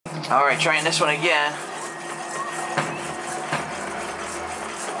Alright, trying this one again.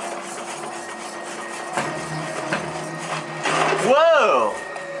 Whoa!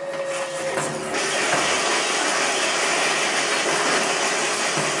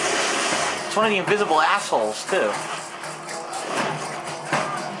 It's one of the invisible assholes, too.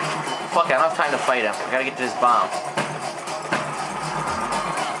 Fuck it, I don't have time to fight him. I gotta get to this bomb.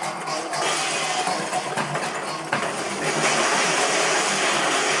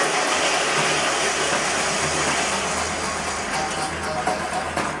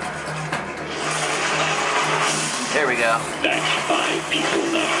 There we go. That's 5 people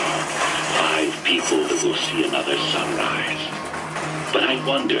now. 5 people that will see another sunrise. But I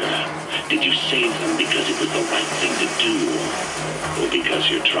wonder, did you save them because it was the right thing to do? Or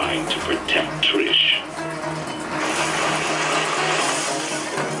because you're trying to protect Trish?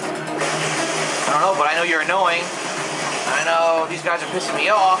 I don't know, but I know you're annoying. I know these guys are pissing me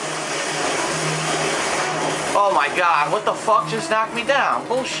off. Oh my god, what the fuck just knocked me down?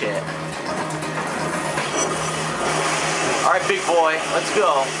 Bullshit. Alright, big boy, let's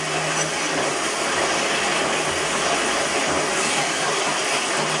go.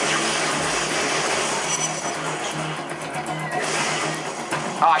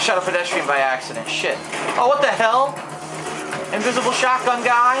 Oh, I shot a pedestrian by accident. Shit. Oh, what the hell? Invisible shotgun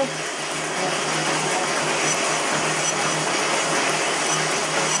guy?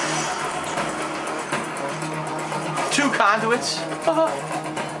 Two conduits?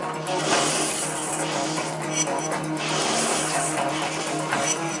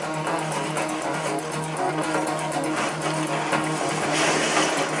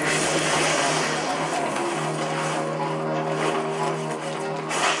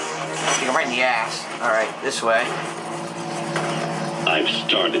 Right in the ass. Alright, this way. I've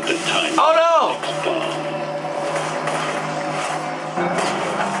started the time. Oh no! Next bomb.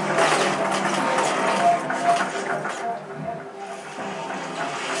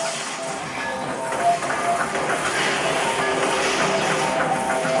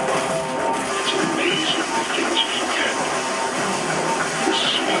 It's amazing the things you forget. The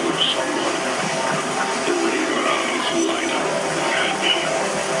smell of someone. The way your eyes light up.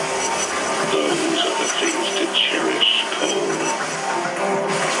 Those are the things to cherish, Cole.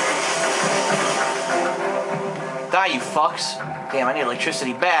 Die, you fucks. Damn, I need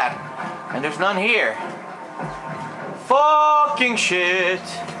electricity bad. And there's none here. Fucking shit.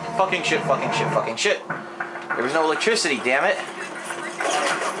 Fucking shit, fucking shit, fucking shit. There was no electricity, damn it.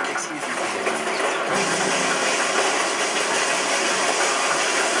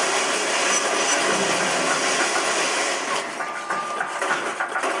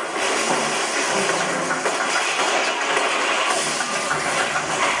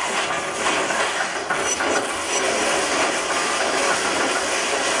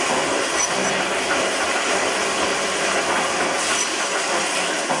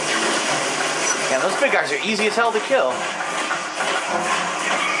 Those big guys are easy as hell to kill.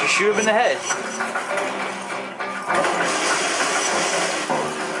 Just shoot him in the head.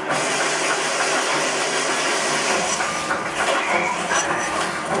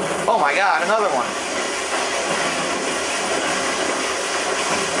 Oh my god, another one.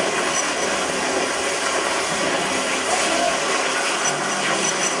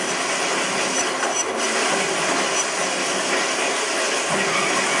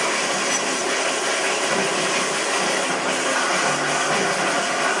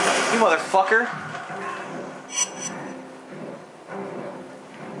 Motherfucker.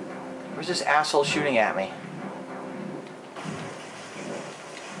 Where's this asshole shooting at me?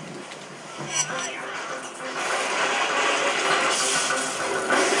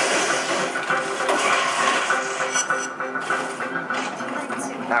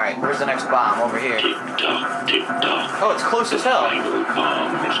 Alright, where's the next bomb? Over here. Tick tock, tick tock. Oh, it's close as hell. The final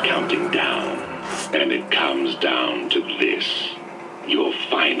bomb is counting down. And it comes down to this. Your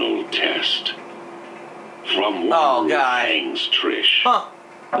final test. From one who hangs Trish,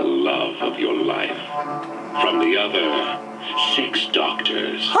 the love of your life. From the other, 6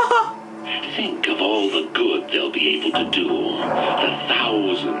 doctors. Think of all the good they'll be able to do, the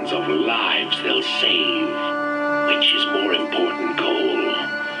thousands of lives they'll save. Which is more important, Cole?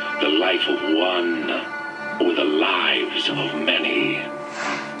 The life of one, or the lives of many?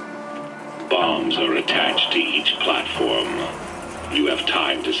 Bombs are attached to each platform. You have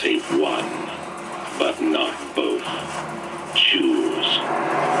time to save one, but not both. Choose.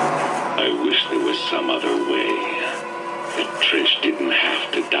 I wish there was some other way, that Trish didn't have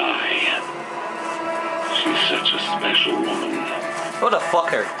to die. She's such a special woman. What a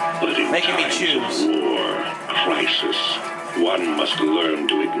fucker. But in making me times choose. Of war, crisis, one must learn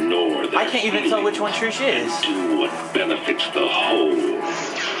to ignore I can't even tell which one Trish is. Do what benefits the whole,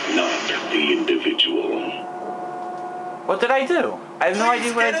 not the individual. What did I do? I have no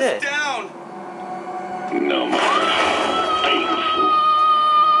idea what I did. Down. No matter how painful.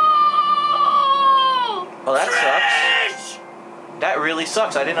 Well, that sucks. That really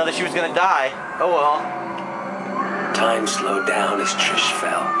sucks. I didn't know that she was gonna die. Oh well. Time slowed down as Trish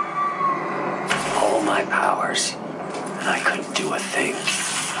fell. All my powers, and I couldn't do a thing.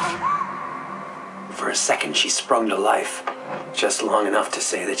 For a second, she sprung to life, just long enough to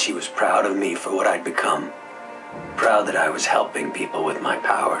say that she was proud of me for what I'd become. Proud that I was helping people with my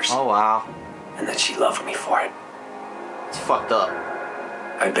powers. Oh wow. And that she loved me for it. It's fucked up.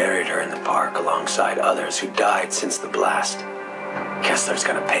 I buried her in the park alongside others who died since the blast. Kessler's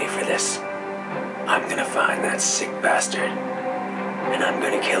gonna pay for this. I'm gonna find that sick bastard, and I'm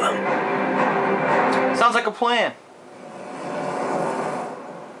gonna kill him. Sounds like a plan.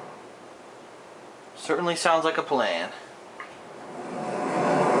 Certainly sounds like a plan.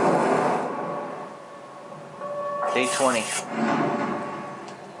 Day 20.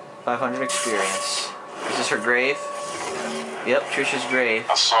 500 experience. Is this her grave? Yep, Trish's grave.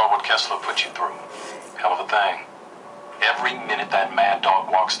 I saw what Kessler put you through. Hell of a thing. Every minute that mad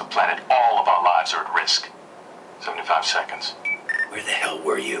dog walks the planet, all of our lives are at risk. 75 seconds. Where the hell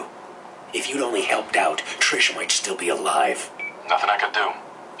were you? If you'd only helped out, Trish might still be alive. Nothing I could do.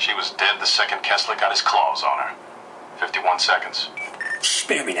 She was dead the second Kessler got his claws on her. 51 seconds.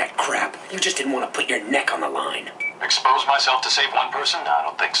 Spare me that crap. You just didn't want to put your neck on the line. Expose myself to save one person? No, I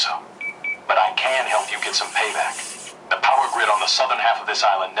don't think so. But I can help you get some payback. The power grid on the southern half of this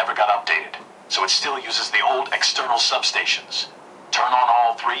island never got updated, so it still uses the old external substations. Turn on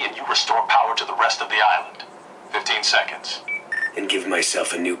all three and you restore power to the rest of the island. 15 seconds. And give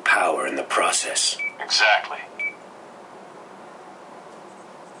myself a new power in the process. Exactly.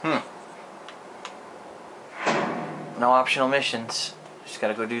 No optional missions. Just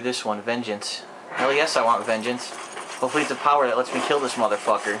gotta go do this one. Vengeance. Hell yes, I want vengeance. Hopefully it's a power that lets me kill this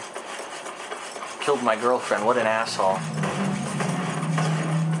motherfucker. Killed my girlfriend. What an asshole.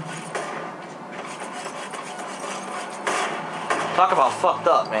 Talk about fucked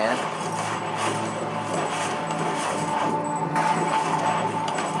up, man.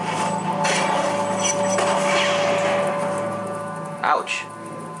 Ouch.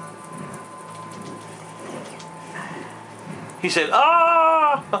 He said,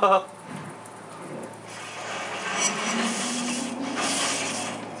 ah!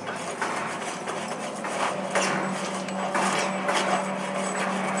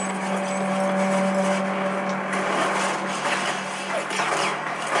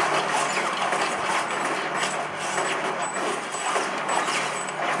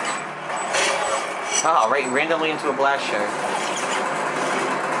 Ah, right, randomly into a blast shard.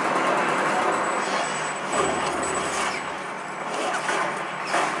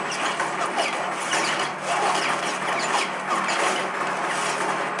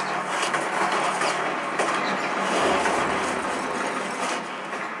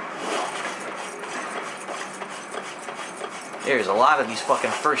 There's a lot of these fucking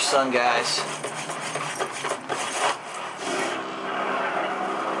First Son guys.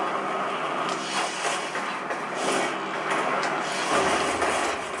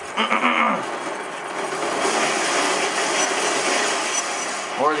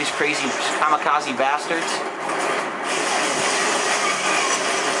 More of these crazy kamikaze bastards.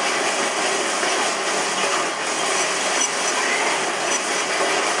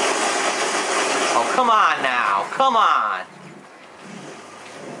 Oh, come on now. Come on.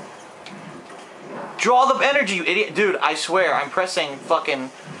 Draw the energy, you idiot. Dude, I swear, I'm pressing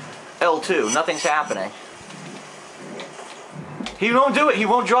fucking L2. Nothing's happening. He won't do it. He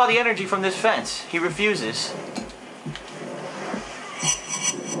won't draw the energy from this fence. He refuses.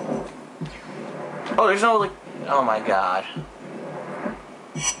 Oh, there's no, like... Oh, my God.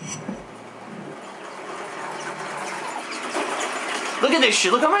 Look at this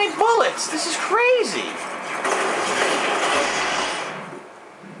shit. Look how many bullets. This is crazy.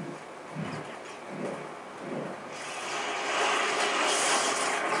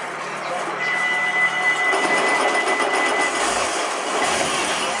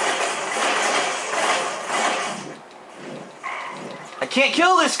 Can't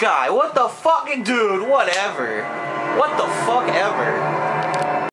kill this guy. What the fucking dude? Whatever. What the fuck ever.